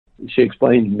she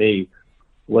explained to me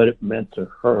what it meant to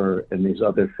her and these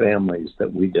other families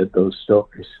that we did those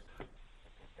stories.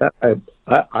 I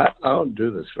don't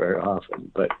do this very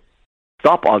often, but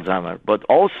stop Alzheimer, but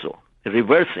also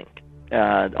reversing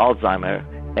Alzheimer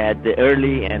at the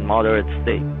early and moderate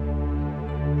stage.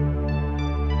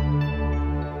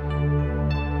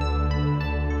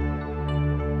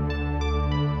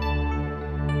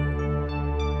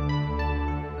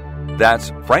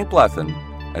 That's Frank Blethyn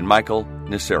and Michael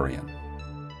Nasserian.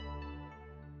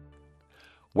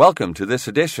 Welcome to this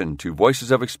edition to Voices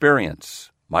of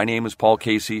Experience. My name is Paul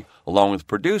Casey, along with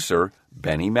producer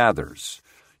Benny Mathers.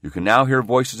 You can now hear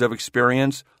Voices of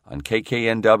Experience on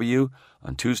KKNW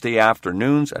on Tuesday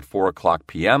afternoons at 4 o'clock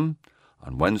p.m.,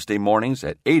 on Wednesday mornings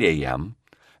at 8 a.m.,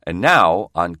 and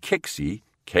now on KIXI,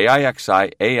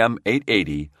 KIXI AM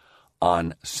 880,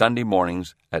 on Sunday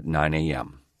mornings at 9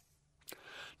 a.m.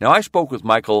 Now, I spoke with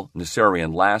Michael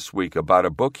Nasserian last week about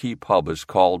a book he published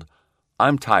called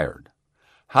I'm Tired: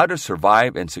 How to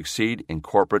Survive and Succeed in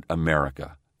Corporate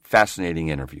America. Fascinating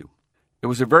interview. It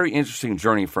was a very interesting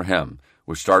journey for him,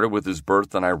 which started with his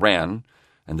birth in Iran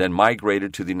and then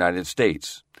migrated to the United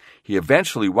States. He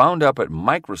eventually wound up at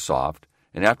Microsoft,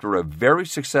 and after a very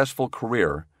successful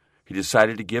career, he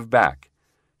decided to give back.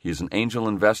 He is an angel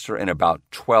investor in about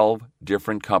 12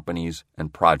 different companies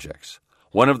and projects.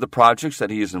 One of the projects that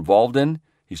he is involved in,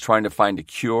 he's trying to find a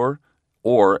cure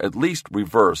or at least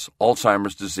reverse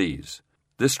Alzheimer's disease.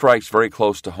 This strikes very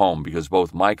close to home because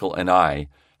both Michael and I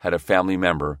had a family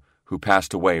member who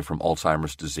passed away from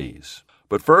Alzheimer's disease.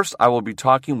 But first, I will be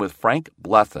talking with Frank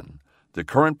Blethyn, the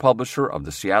current publisher of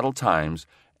the Seattle Times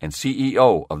and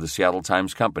CEO of the Seattle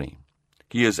Times Company.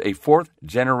 He is a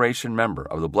fourth-generation member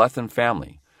of the Blethyn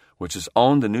family, which has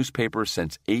owned the newspaper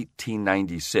since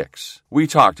 1896. We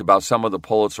talked about some of the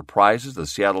Pulitzer Prizes the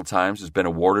Seattle Times has been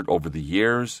awarded over the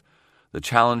years, the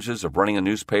challenges of running a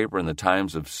newspaper in the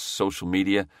times of social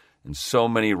media, and so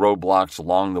many roadblocks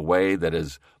along the way that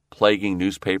is plaguing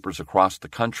newspapers across the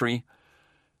country.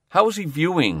 How is he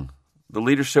viewing the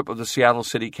leadership of the Seattle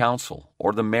City Council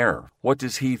or the mayor? What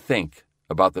does he think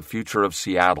about the future of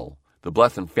Seattle? The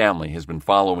Blethyn family has been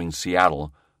following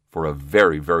Seattle for a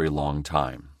very, very long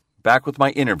time. Back with my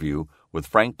interview with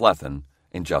Frank Blethyn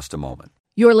in just a moment.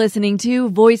 You're listening to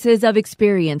Voices of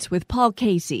Experience with Paul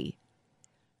Casey.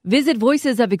 Visit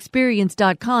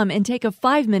voicesofexperience.com and take a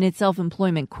 5-minute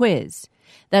self-employment quiz.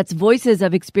 That's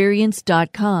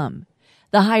voicesofexperience.com.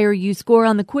 The higher you score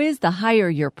on the quiz, the higher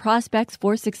your prospects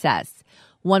for success.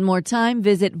 One more time,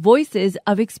 visit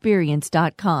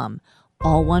voicesofexperience.com.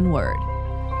 All one word.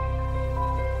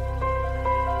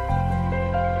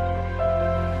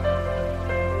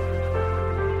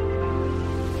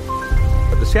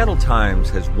 The Seattle Times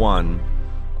has won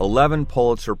 11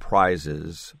 Pulitzer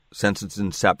Prizes since its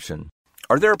inception.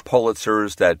 Are there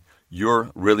Pulitzers that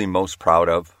you're really most proud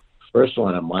of? First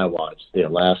one on my watch, the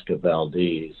Alaska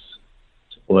Valdez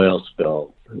oil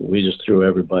spill. We just threw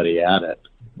everybody at it,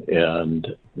 and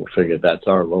we figured that's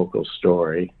our local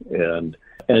story, and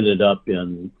ended up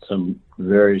in some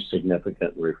very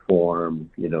significant reform,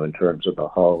 in terms of the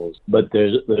hulls. But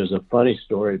there's a funny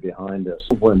story behind this.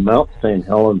 When Mount St.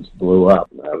 Helens blew up,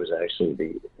 I was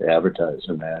actually the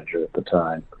advertising manager at the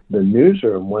time. The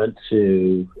newsroom went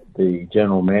to the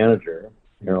general manager,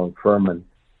 Harold Furman,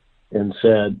 and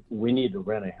said, we need to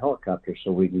rent a helicopter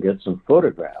so we can get some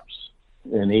photographs.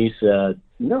 And he said,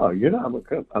 no,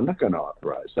 I'm not going to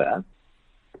authorize that.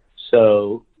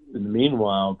 So in the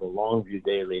meanwhile, the Longview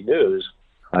Daily News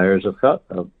hires a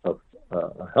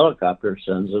helicopter,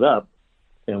 sends it up,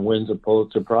 and wins a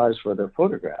Pulitzer Prize for their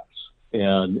photographs.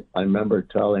 And I remember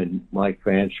telling Mike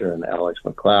Fancher and Alex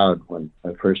McLeod when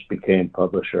I first became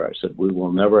publisher, I said, we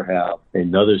will never have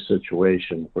another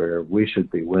situation where we should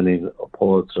be winning a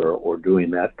Pulitzer or doing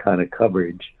that kind of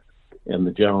coverage. And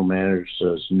the general manager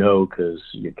says, no, because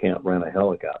you can't rent a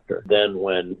helicopter. Then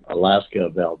when Alaska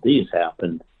Valdez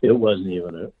happened, it wasn't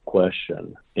even a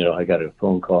question. I got a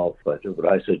phone call, but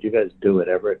I said, you guys do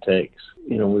whatever it takes.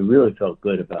 We really felt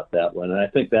good about that one. And I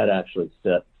think that actually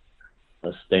set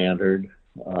a standard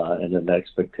and an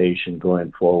expectation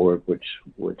going forward, which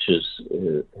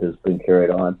has been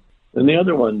carried on. And the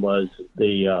other one was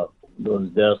those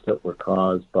deaths that were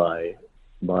caused by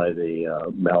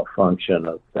the malfunction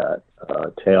of that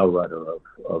tail rudder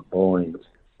of Boeing's.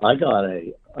 I got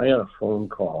a phone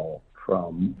call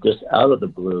from just out of the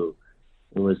blue.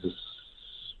 It was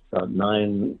about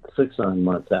 9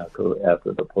 months after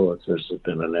the Pulitzers had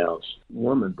been announced. A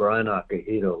woman, Brian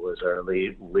Akihito, was our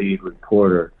lead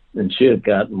reporter, and she had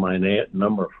gotten my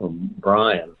number from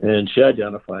Brian, and she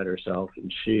identified herself,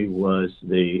 and she was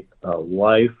the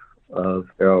wife of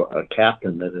a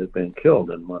captain that had been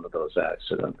killed in one of those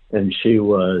accidents. And she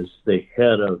was the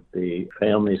head of the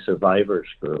Family Survivors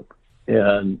Group.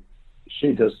 And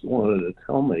she just wanted to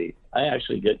tell me. I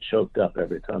actually get choked up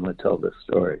every time I tell this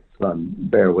story, so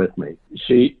bear with me.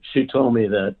 She told me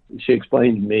that, she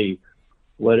explained to me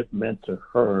what it meant to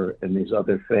her and these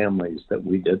other families that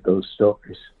we did those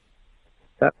stories.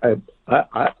 I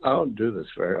don't do this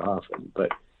very often,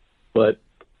 but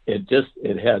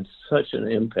it had such an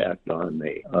impact on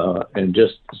me, and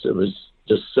it was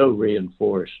just so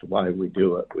reinforced why we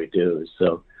do what we do.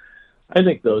 So I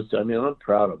think I'm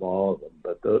proud of all of them,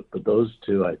 but those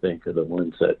two, I think, are the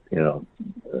ones that,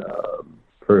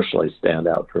 personally stand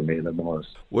out for me the most.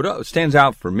 What stands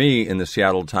out for me in the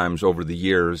Seattle Times over the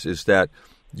years is that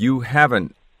you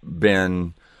haven't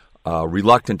been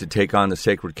reluctant to take on the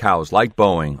sacred cows like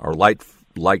Boeing or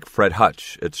like Fred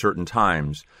Hutch at certain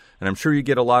times. And I'm sure you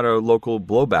get a lot of local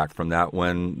blowback from that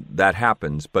when that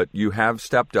happens, but you have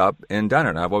stepped up and done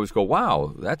it. And I've always go,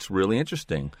 wow, that's really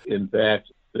interesting. In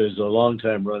fact, there's a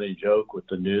long-time running joke with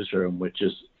the newsroom, which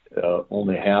is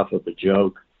only half of the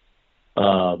joke.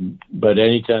 But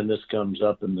anytime this comes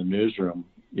up in the newsroom,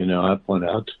 I point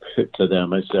out to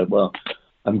them, I said, well,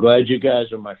 I'm glad you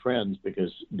guys are my friends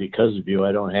because of you,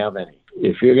 I don't have any.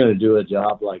 If you're going to do a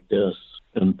job like this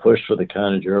and push for the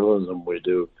kind of journalism we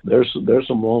do, there's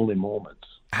some lonely moments.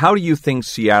 How do you think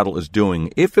Seattle is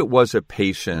doing? If it was a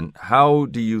patient, how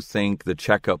do you think the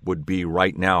checkup would be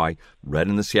right now? I read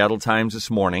in the Seattle Times this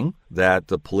morning that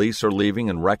the police are leaving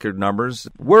in record numbers.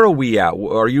 Where are we at?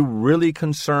 Are you really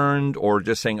concerned or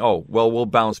just saying, oh, well, we'll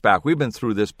bounce back? We've been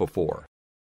through this before.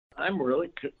 I'm really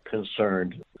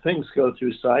concerned. Things go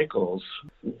through cycles,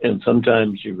 and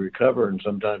sometimes you recover and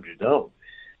sometimes you don't.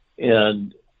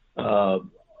 And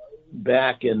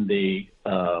back in the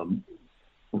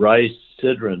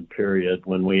Rice-Sidran period,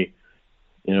 when we,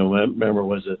 remember,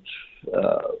 was it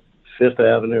Fifth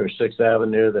Avenue or Sixth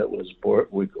Avenue that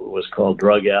was called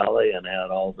Drug Alley and had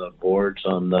all the boards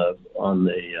on the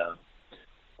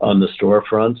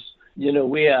storefronts?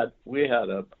 We had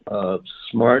a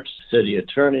smart city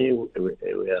attorney, we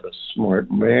had a smart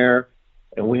mayor,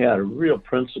 and we had a real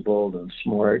principled and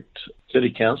smart city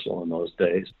council in those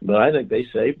days. But I think they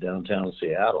saved downtown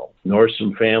Seattle.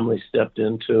 Nordstrom family stepped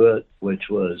into it, which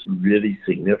was really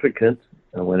significant.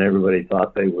 And when everybody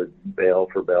thought they would bail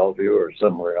for Bellevue or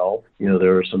somewhere else,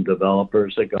 there were some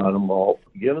developers that got involved.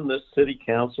 Given this city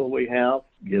council we have,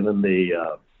 given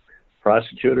the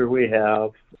prosecutor we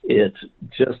have, it's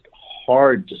just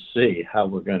hard to see how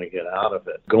we're going to get out of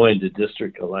it. Going to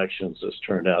district elections has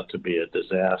turned out to be a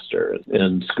disaster,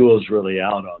 and school's really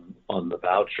out on the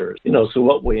vouchers. So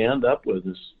what we end up with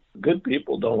is good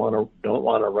people don't want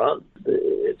to run.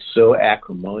 It's so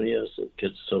acrimonious. It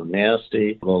gets so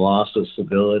nasty. The loss of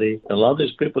civility. A lot of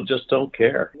these people just don't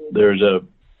care. There's a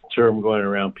term going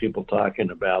around, people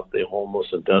talking about the homeless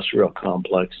industrial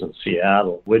complex in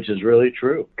Seattle, which is really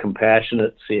true.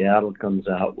 Compassionate Seattle comes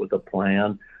out with a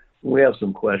plan. We have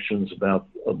some questions about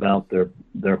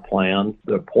their plan.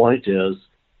 Their point is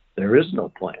there is no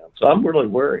plan. So I'm really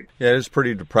worried. Yeah, it is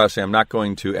pretty depressing. I'm not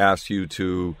going to ask you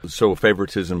to sow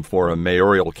favoritism for a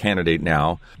mayoral candidate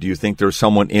now. Do you think there's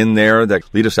someone in there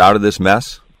that lead us out of this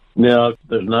mess? No,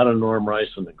 there's not a Norm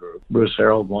Rice in the group. Bruce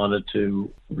Harold wanted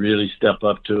to really step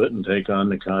up to it and take on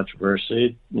the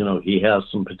controversy. He has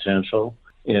some potential.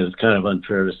 And it's kind of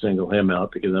unfair to single him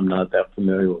out because I'm not that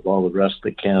familiar with all the rest of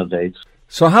the candidates.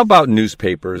 So how about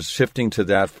newspapers? Shifting to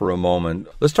that for a moment.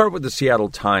 Let's start with the Seattle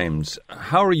Times.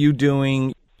 How are you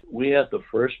doing? We had the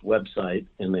first website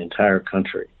in the entire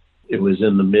country. It was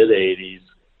in the mid-'80s,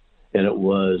 and it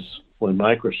was when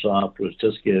Microsoft was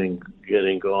just getting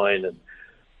going, and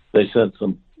they sent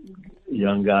some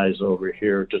young guys over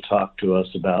here to talk to us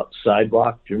about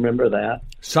Sidewalk. Do you remember that?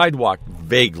 Sidewalk,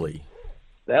 vaguely.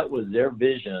 That was their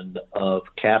vision of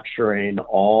capturing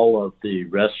all of the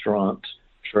restaurant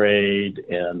trade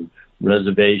and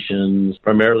reservations,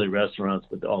 primarily restaurants,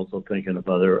 but also thinking of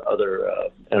other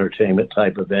entertainment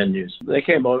type of venues. They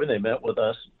came over, they met with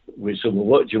us. We said, well,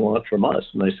 what do you want from us?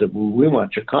 And they said, well, we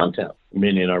want your content,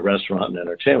 meaning our restaurant and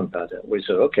entertainment content. We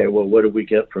said, okay, well, what do we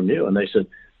get from you? And they said,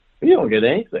 you don't get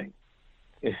anything.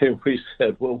 And we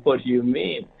said, well, what do you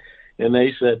mean? And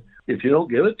they said, if you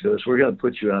don't give it to us, we're going to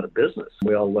put you out of business.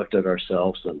 We all looked at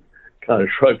ourselves and kind of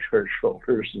shrugged our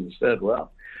shoulders and said,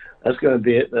 well, that's going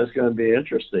to be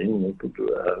interesting.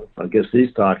 I guess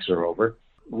these talks are over.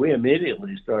 We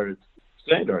immediately started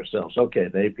saying to ourselves, okay,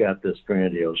 they've got this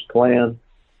grandiose plan.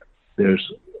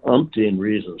 There's umpteen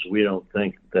reasons we don't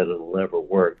think that it'll ever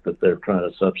work, that they're trying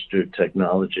to substitute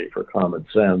technology for common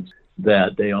sense.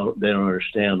 that they don't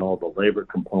understand all the labor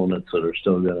components that are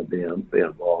still going to be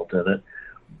involved in it.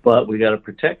 But we got to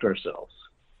protect ourselves.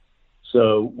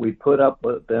 So we put up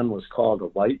what then was called a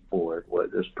whiteboard.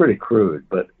 It was pretty crude,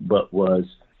 but that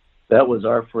was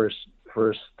our first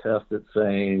test at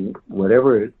saying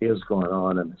whatever is going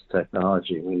on in this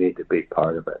technology, we need to be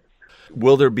part of it.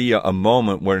 Will there be a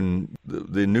moment when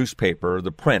the newspaper,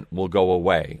 the print, will go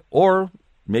away, or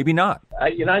maybe not?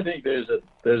 I think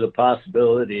there's a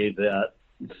possibility that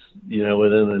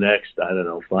within the next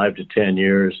 5 to 10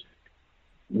 years,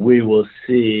 we will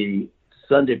see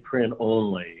Sunday print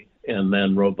only, and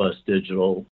then robust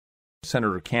digital.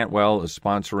 Senator Cantwell is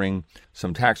sponsoring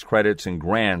some tax credits and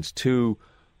grants to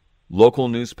local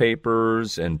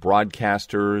newspapers and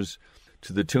broadcasters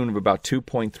to the tune of about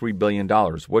 $2.3 billion.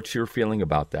 What's your feeling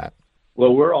about that?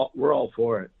 Well, we're all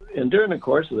for it. And during the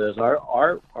course of this,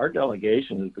 our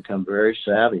delegation has become very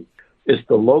savvy. It's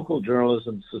the Local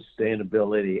Journalism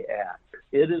Sustainability Act.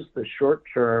 It is the short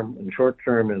term, and short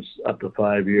term is up to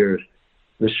 5 years,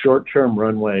 the short-term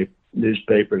runway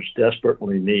newspapers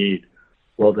desperately need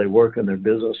while they work on their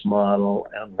business model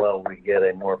and while we get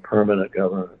a more permanent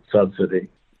government subsidy.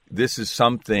 This is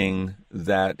something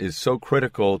that is so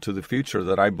critical to the future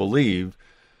that I believe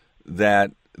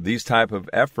that these type of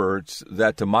efforts,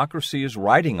 that democracy is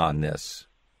riding on this.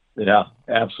 Yeah,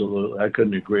 absolutely. I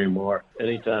couldn't agree more.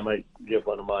 Anytime I give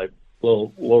one of my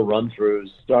little run-throughs,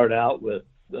 start out with,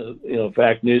 in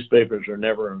fact, newspapers are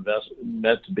never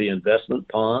meant to be investment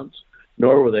ponds,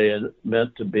 nor were they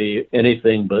meant to be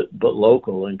anything but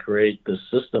local and create the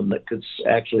system that could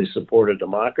actually support a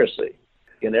democracy.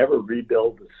 You can never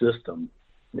rebuild the system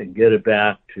and get it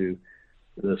back to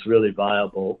this really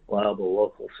viable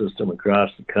local system across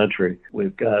the country.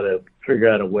 We've got to figure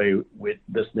out a way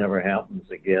this never happens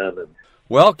again.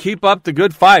 Well, keep up the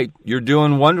good fight. You're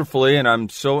doing wonderfully, and I'm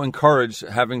so encouraged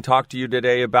having talked to you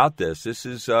today about this. This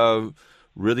is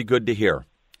really good to hear.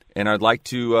 And I'd like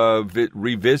to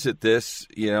revisit this,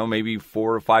 maybe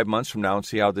 4 or 5 months from now and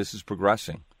see how this is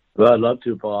progressing. Well, I'd love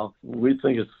to, Paul. We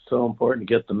think it's so important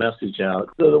to get the message out.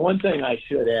 So the one thing I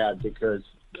should add, because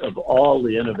of all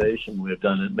the innovation we've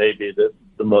done, it may be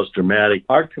the most dramatic.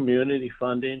 Our community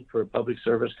funding for public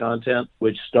service content,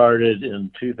 which started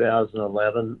in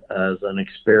 2011 as an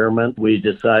experiment, we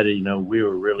decided, we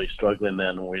were really struggling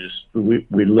then, and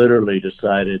we literally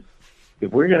decided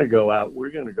if we're going to go out,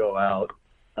 we're going to go out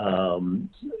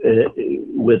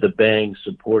with a bang,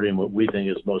 supporting what we think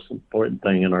is the most important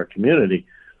thing in our community,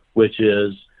 which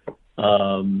is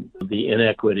the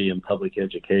inequity in public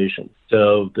education.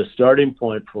 So the starting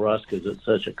point for us, because it's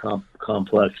such a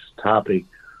complex topic,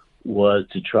 was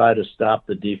to try to stop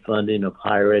the defunding of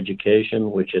higher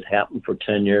education, which had happened for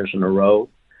 10 years in a row.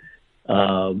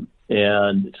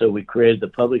 And so we created the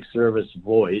Public Service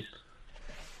Voice,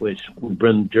 which we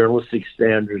bring journalistic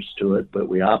standards to it, but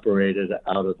we operated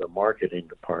out of the marketing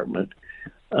department.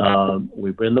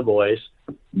 We bring the voice.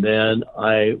 Then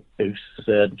I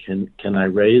said, can I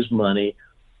raise money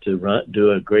to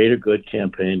do a greater good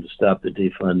campaign to stop the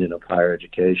defunding of higher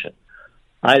education?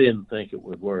 I didn't think it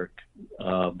would work,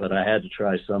 but I had to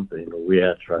try something, or we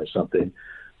had to try something.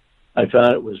 I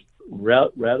found it was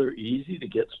rather easy to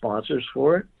get sponsors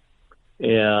for it.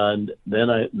 And then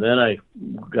I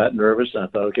got nervous, and I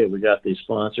thought, okay, we got these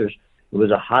sponsors. It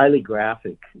was a highly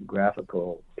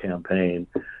graphical campaign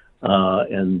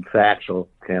and factual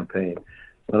campaign.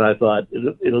 And I thought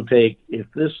it'll take, if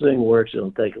this thing works,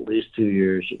 it'll take at least 2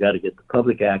 years. You got to get the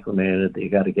public acclimated. You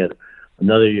got to get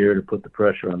another year to put the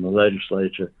pressure on the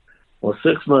legislature. Well,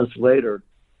 6 months later,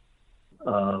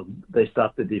 they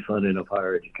stopped the defunding of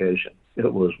higher education.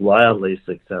 It was wildly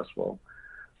successful.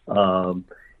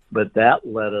 But that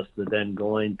led us to then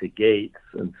going to Gates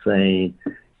and saying,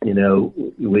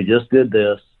 we just did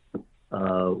this.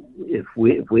 If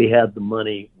we had the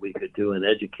money, we could do an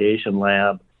education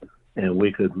lab, and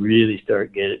we could really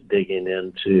start digging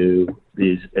into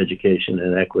these education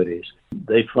inequities.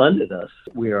 They funded us.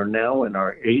 We are now in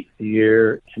our 8th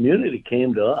year. Community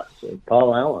came to us.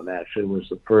 Paul Allen actually was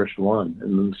the first one,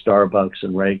 and then Starbucks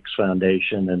and Rakes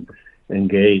Foundation and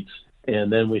Gates.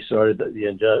 And then we started the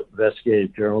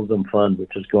Investigative Journalism Fund,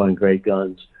 which is going great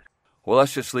guns. Well,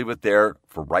 let's just leave it there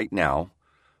for right now.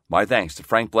 My thanks to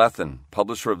Frank Blethen,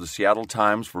 publisher of the Seattle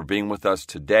Times, for being with us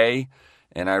today.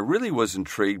 And I really was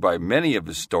intrigued by many of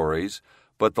his stories,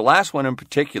 but the last one in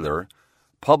particular,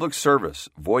 public service,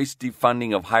 voice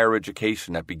defunding of higher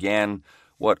education, that began,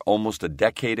 almost a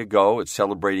decade ago. It's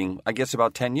celebrating, I guess,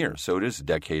 about 10 years, so it is a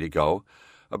decade ago,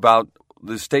 about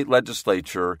the state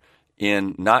legislature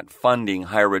in not funding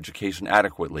higher education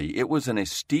adequately. It was in a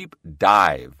steep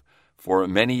dive for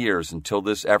many years until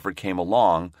this effort came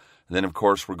along. And then, of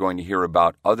course, we're going to hear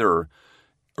about other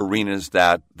arenas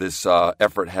that this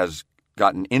effort has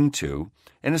gotten into.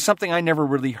 And it's something I never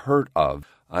really heard of.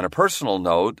 On a personal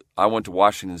note, I went to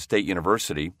Washington State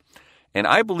University, and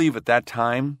I believe at that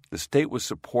time the state was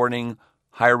supporting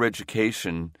higher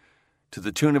education to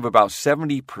the tune of about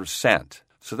 70%.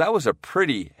 So that was a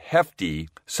pretty hefty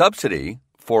subsidy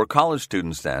for college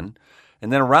students then.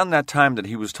 And then around that time that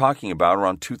he was talking about,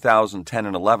 around 2010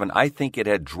 and 11, I think it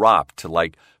had dropped to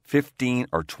like 15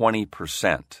 or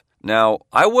 20%. Now,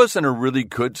 I wasn't a really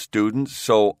good student,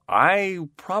 so I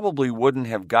probably wouldn't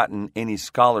have gotten any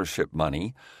scholarship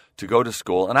money to go to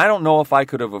school, and I don't know if I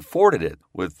could have afforded it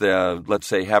with, let's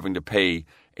say, having to pay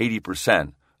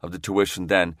 80% of the tuition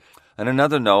then. On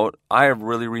another note, I have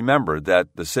really remembered that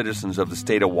the citizens of the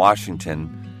state of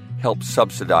Washington helped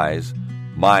subsidize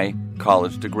my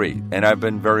college degree, and I've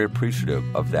been very appreciative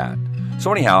of that.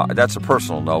 So anyhow, that's a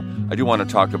personal note. I do want to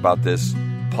talk about this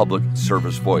public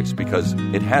service voice because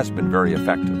it has been very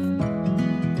effective.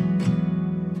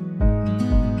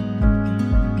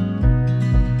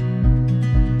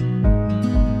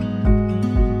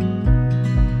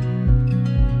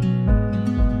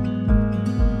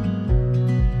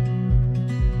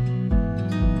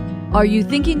 Are you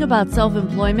thinking about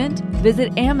self-employment?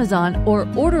 Visit Amazon or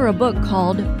order a book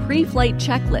called Pre-Flight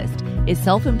Checklist. Is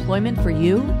self-employment for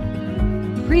you?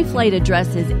 Pre-Flight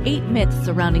addresses 8 myths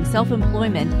surrounding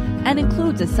self-employment and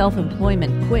includes a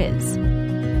self-employment quiz.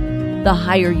 The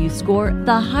higher you score,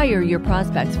 the higher your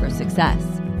prospects for success.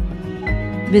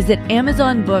 Visit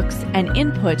Amazon Books and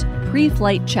input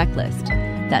Pre-Flight Checklist.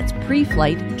 That's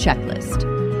Pre-Flight Checklist.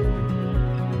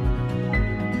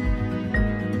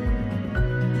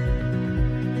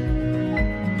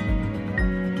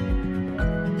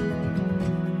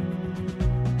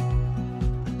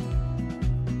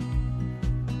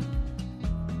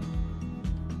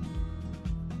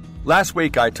 Last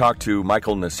week, I talked to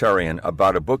Michael Nassarian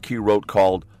about a book he wrote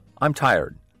called I'm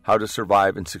Tired, How to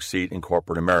Survive and Succeed in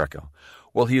Corporate America.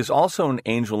 Well, he is also an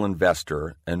angel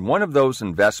investor, and one of those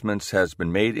investments has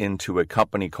been made into a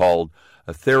company called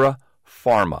Athira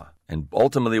Pharma. And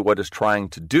ultimately what it's trying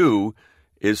to do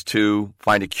is to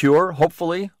find a cure,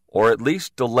 hopefully, or at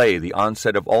least delay the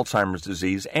onset of Alzheimer's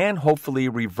disease and hopefully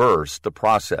reverse the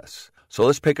process. So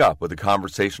let's pick up with a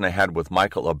conversation I had with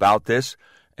Michael about this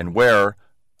and where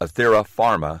Athira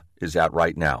Pharma is at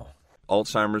right now.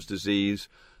 Alzheimer's disease,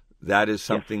 that is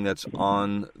something that's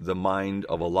on the mind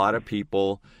of a lot of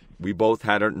people. We both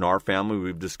had it in our family.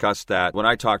 We've discussed that. When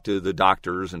I talk to the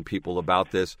doctors and people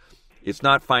about this, it's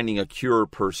not finding a cure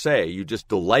per se. You just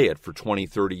delay it for 20,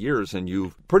 30 years and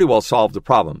you've pretty well solved the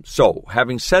problem. So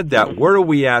having said that, where are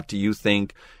we at, do you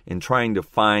think, in trying to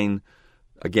find,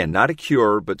 again, not a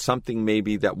cure, but something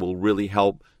maybe that will really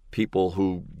help people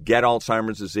who get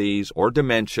Alzheimer's disease or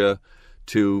dementia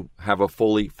to have a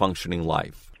fully functioning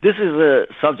life? This is a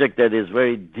subject that is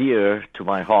very dear to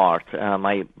my heart.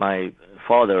 My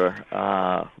father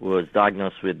was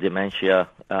diagnosed with dementia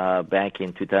back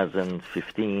in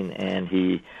 2015, and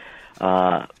he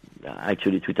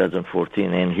actually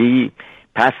 2014, and he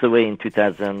passed away in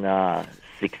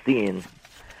 2016.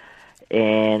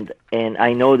 And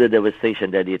I know the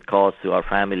devastation that it caused to our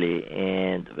family,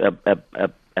 and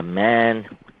a man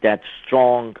that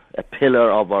strong, a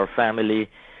pillar of our family,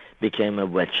 became a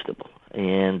vegetable.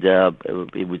 And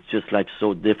it was just like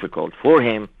so difficult for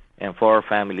him and for our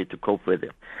family to cope with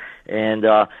him. And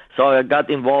so I got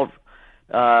involved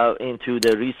into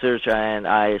the research, and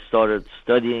I started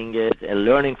studying it and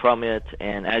learning from it.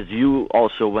 And as you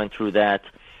also went through that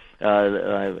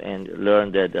and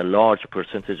learned that a large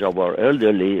percentage of our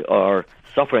elderly are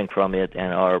suffering from it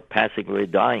and are passing away,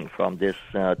 dying from this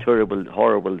terrible,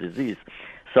 horrible disease.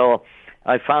 So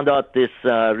I found out this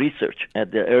research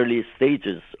at the early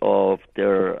stages of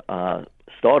their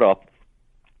startup.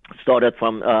 Started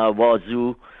from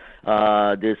Wazoo,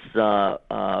 this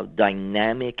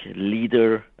dynamic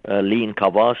leader, Lynn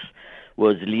Kavas,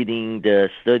 was leading the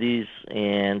studies,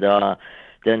 and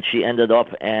then she ended up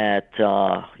at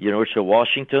University of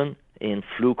Washington in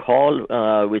Fluke Hall,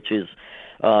 which is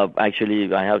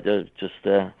actually, I have to just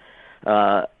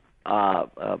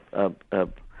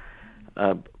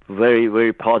very,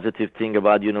 very positive thing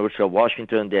about University of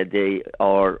Washington, that they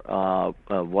are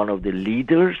one of the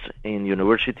leaders in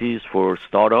universities for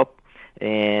startup.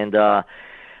 And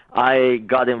I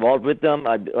got involved with them.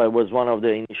 I was one of the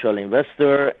initial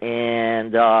investor,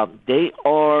 and they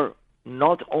are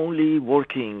not only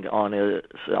working on a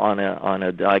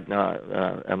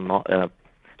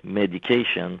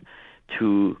medication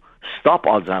to stop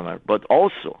Alzheimer, but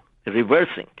also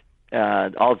reversing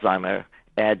Alzheimer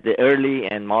at the early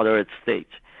and moderate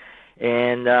stage.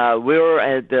 And we're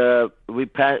at we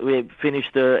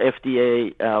finished the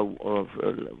FDA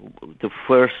the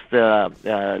first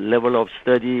level of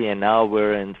study, and now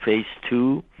we're in phase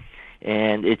 2,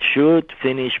 and it should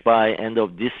finish by end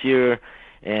of this year.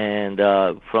 And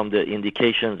from the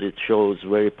indications, it shows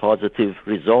very positive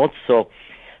results. So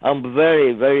I'm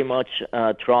very, very much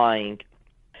trying.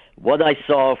 What I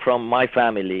saw from my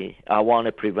family, I want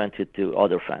to prevent it to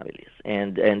other families,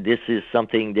 and this is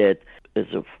something that is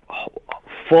a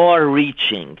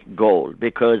far-reaching goal,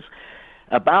 because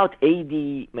about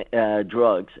 80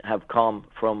 drugs have come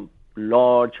from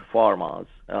large pharmas,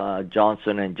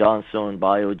 Johnson & Johnson,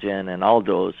 Biogen, and all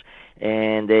those,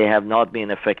 and they have not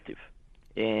been effective.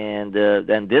 And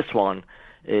then this one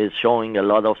is showing a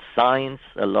lot of signs,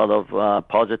 a lot of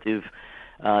positive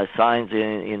signs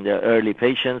in the early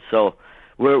patients. So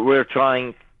we're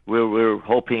trying. We're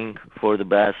hoping for the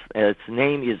best. Its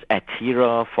name is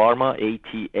Athira Pharma,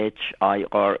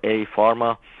 Athira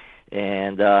Pharma,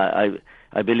 and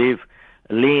I believe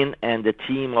Lynn and the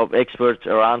team of experts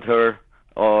around her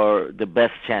are the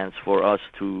best chance for us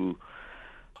to.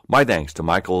 My thanks to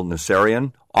Michael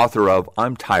Nasserian, author of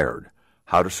I'm Tired,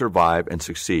 How to Survive and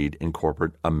Succeed in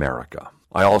Corporate America.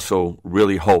 I also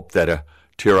really hope that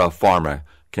Athira Pharma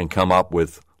can come up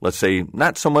with, let's say,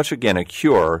 not so much, again, a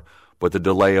cure, but the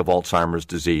delay of Alzheimer's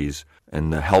disease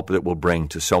and the help it will bring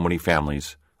to so many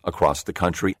families across the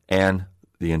country and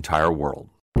the entire world.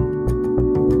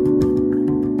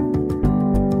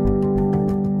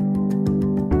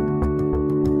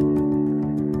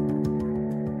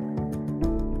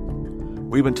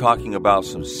 We've been talking about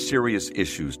some serious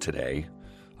issues today.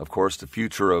 Of course, the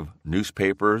future of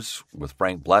newspapers with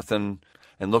Frank Blethen,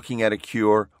 and looking at a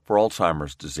cure for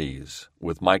Alzheimer's disease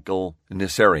with Michael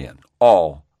Nasserian.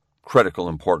 All critical,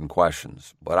 important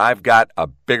questions. But I've got a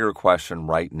bigger question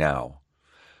right now.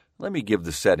 Let me give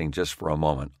the setting just for a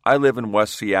moment. I live in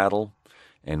West Seattle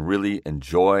and really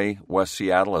enjoy West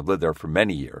Seattle. I've lived there for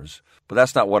many years, but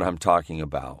that's not what I'm talking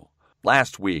about.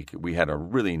 Last week, we had a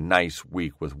really nice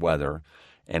week with weather,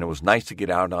 and it was nice to get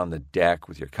out on the deck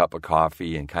with your cup of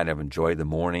coffee and kind of enjoy the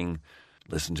morning,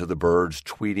 listen to the birds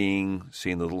tweeting,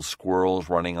 seeing the little squirrels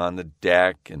running on the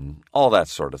deck, and all that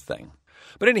sort of thing.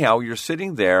 But anyhow, you're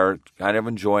sitting there kind of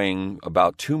enjoying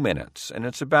about 2 minutes, and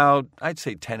it's about, I'd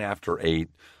say, 10 after 8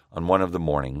 on one of the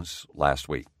mornings last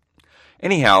week.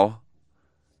 Anyhow,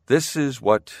 this is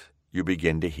what you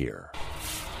begin to hear.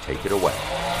 Take it away.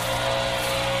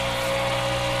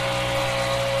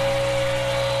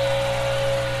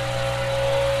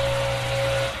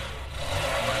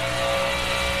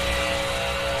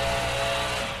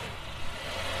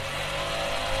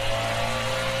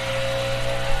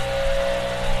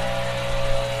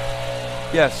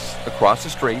 Yes, across the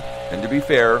street, and to be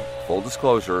fair, full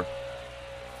disclosure,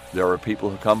 there are people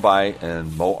who come by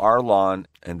and mow our lawn,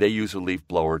 and they use a leaf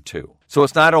blower too. So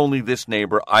it's not only this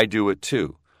neighbor, I do it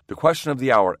too. The question of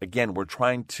the hour, again, we're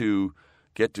trying to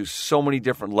get to so many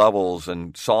different levels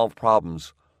and solve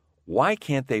problems. Why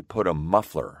can't they put a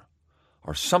muffler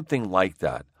or something like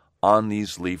that on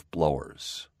these leaf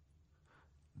blowers?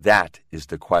 That is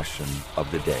the question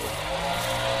of the day.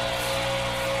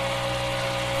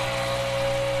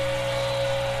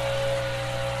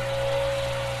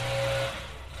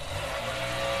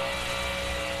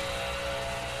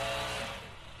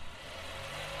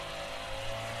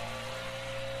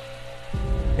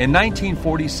 In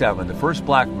 1947, the first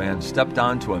black man stepped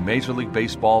onto a Major League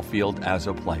Baseball field as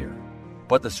a player.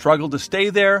 But the struggle to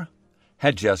stay there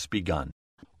had just begun.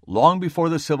 Long before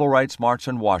the Civil Rights March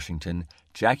in Washington,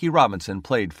 Jackie Robinson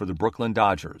played for the Brooklyn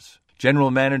Dodgers.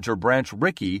 General manager Branch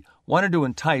Rickey wanted to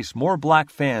entice more black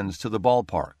fans to the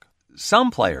ballpark. Some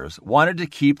players wanted to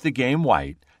keep the game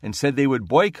white and said they would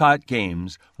boycott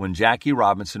games when Jackie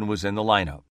Robinson was in the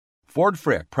lineup. Ford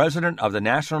Frick, president of the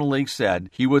National League, said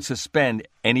he would suspend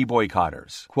any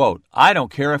boycotters. Quote, "I don't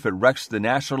care if it wrecks the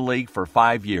National League for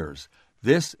 5 years.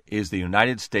 This is the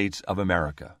United States of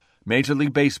America." Major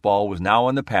League Baseball was now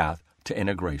on the path to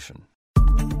integration.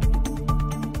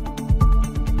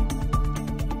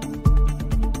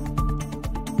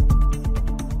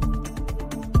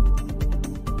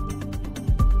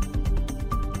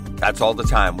 That's all the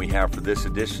time we have for this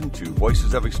edition to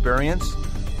Voices of Experience.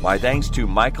 My thanks to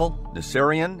Michael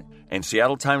Nasserian and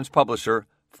Seattle Times publisher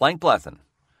Frank Blethen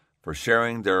for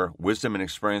sharing their wisdom and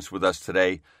experience with us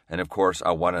today. And, of course,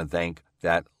 I want to thank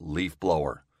that leaf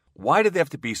blower. Why did they have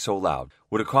to be so loud?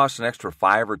 Would it cost an extra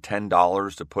 $5 or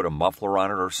 $10 to put a muffler on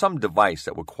it or some device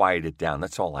that would quiet it down?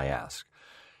 That's all I ask.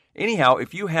 Anyhow,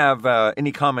 if you have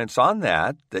any comments on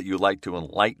that you'd like to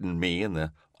enlighten me and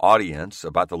the audience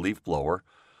about the leaf blower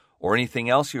or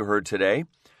anything else you heard today,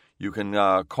 You can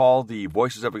call the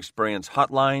Voices of Experience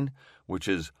hotline, which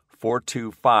is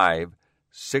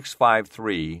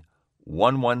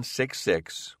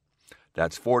 425-653-1166.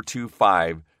 That's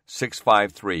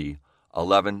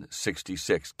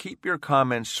 425-653-1166. Keep your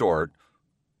comments short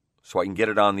so I can get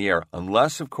it on the air.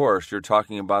 Unless, of course, you're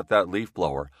talking about that leaf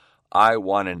blower. I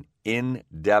want an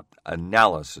in-depth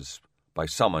analysis by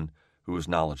someone who is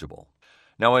knowledgeable.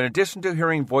 Now, in addition to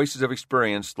hearing Voices of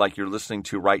Experience like you're listening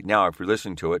to right now, if you're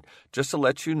listening to it, just to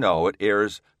let you know, it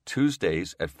airs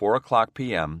Tuesdays at 4 o'clock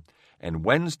p.m. and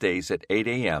Wednesdays at 8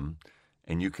 a.m.,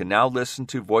 and you can now listen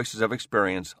to Voices of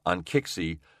Experience on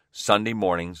Kixie Sunday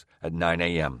mornings at 9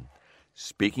 a.m.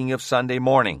 Speaking of Sunday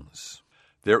mornings,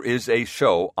 there is a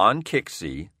show on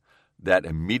Kixie that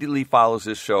immediately follows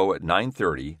this show at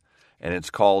 9:30, and it's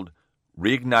called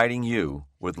Reigniting You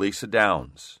with Lisa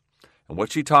Downs. And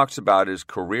what she talks about is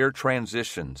career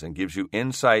transitions and gives you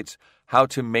insights how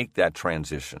to make that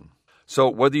transition. So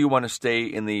whether you want to stay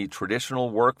in the traditional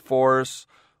workforce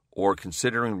or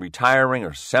considering retiring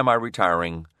or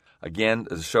semi-retiring, again,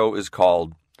 the show is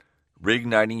called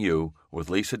Reigniting You with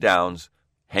Lisa Downs.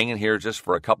 Hang in here just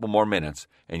for a couple more minutes,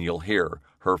 and you'll hear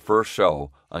her first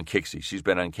show on Kixie. She's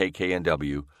been on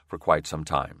KKNW for quite some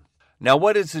time. Now,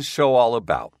 what is this show all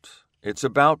about? It's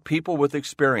about people with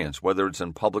experience, whether it's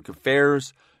in public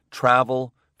affairs,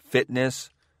 travel, fitness,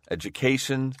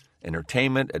 education,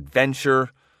 entertainment,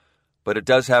 adventure, but it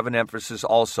does have an emphasis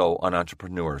also on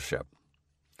entrepreneurship.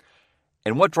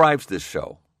 And what drives this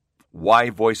show? Why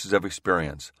Voices of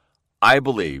Experience? I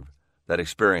believe that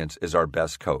experience is our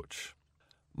best coach.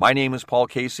 My name is Paul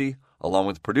Casey, along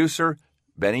with producer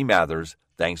Benny Mathers.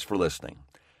 Thanks for listening.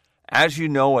 As you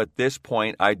know, at this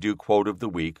point, I do Quote of the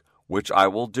Week, which I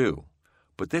will do.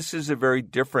 But this is a very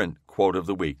different Quote of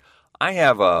the Week. I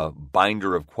have a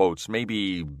binder of quotes,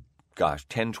 maybe,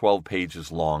 10, 12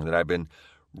 pages long, that I've been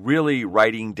really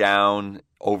writing down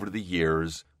over the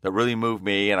years that really move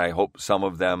me, and I hope some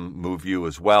of them move you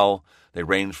as well. They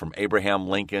range from Abraham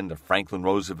Lincoln to Franklin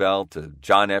Roosevelt to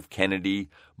John F. Kennedy,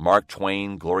 Mark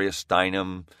Twain, Gloria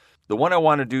Steinem. The one I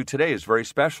want to do today is very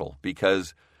special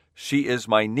because she is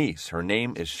my niece. Her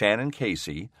name is Shannon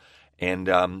Casey, and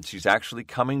she's actually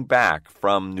coming back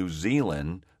from New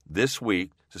Zealand this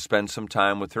week to spend some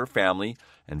time with her family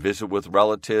and visit with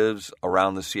relatives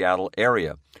around the Seattle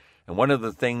area. And one of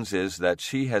the things is that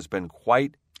she has been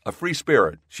quite a free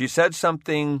spirit. She said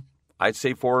something, I'd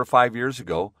say 4 or 5 years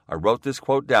ago. I wrote this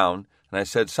quote down, and I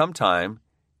said sometime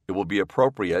it will be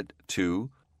appropriate to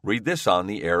read this on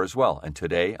the air as well. And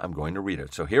today I'm going to read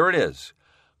it. So here it is.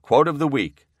 Quote of the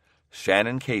week,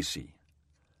 Shannon Casey.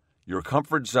 Your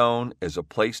comfort zone is a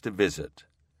place to visit,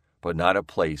 but not a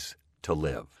place to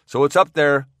live. So it's up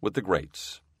there with the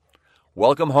greats.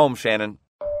 Welcome home, Shannon.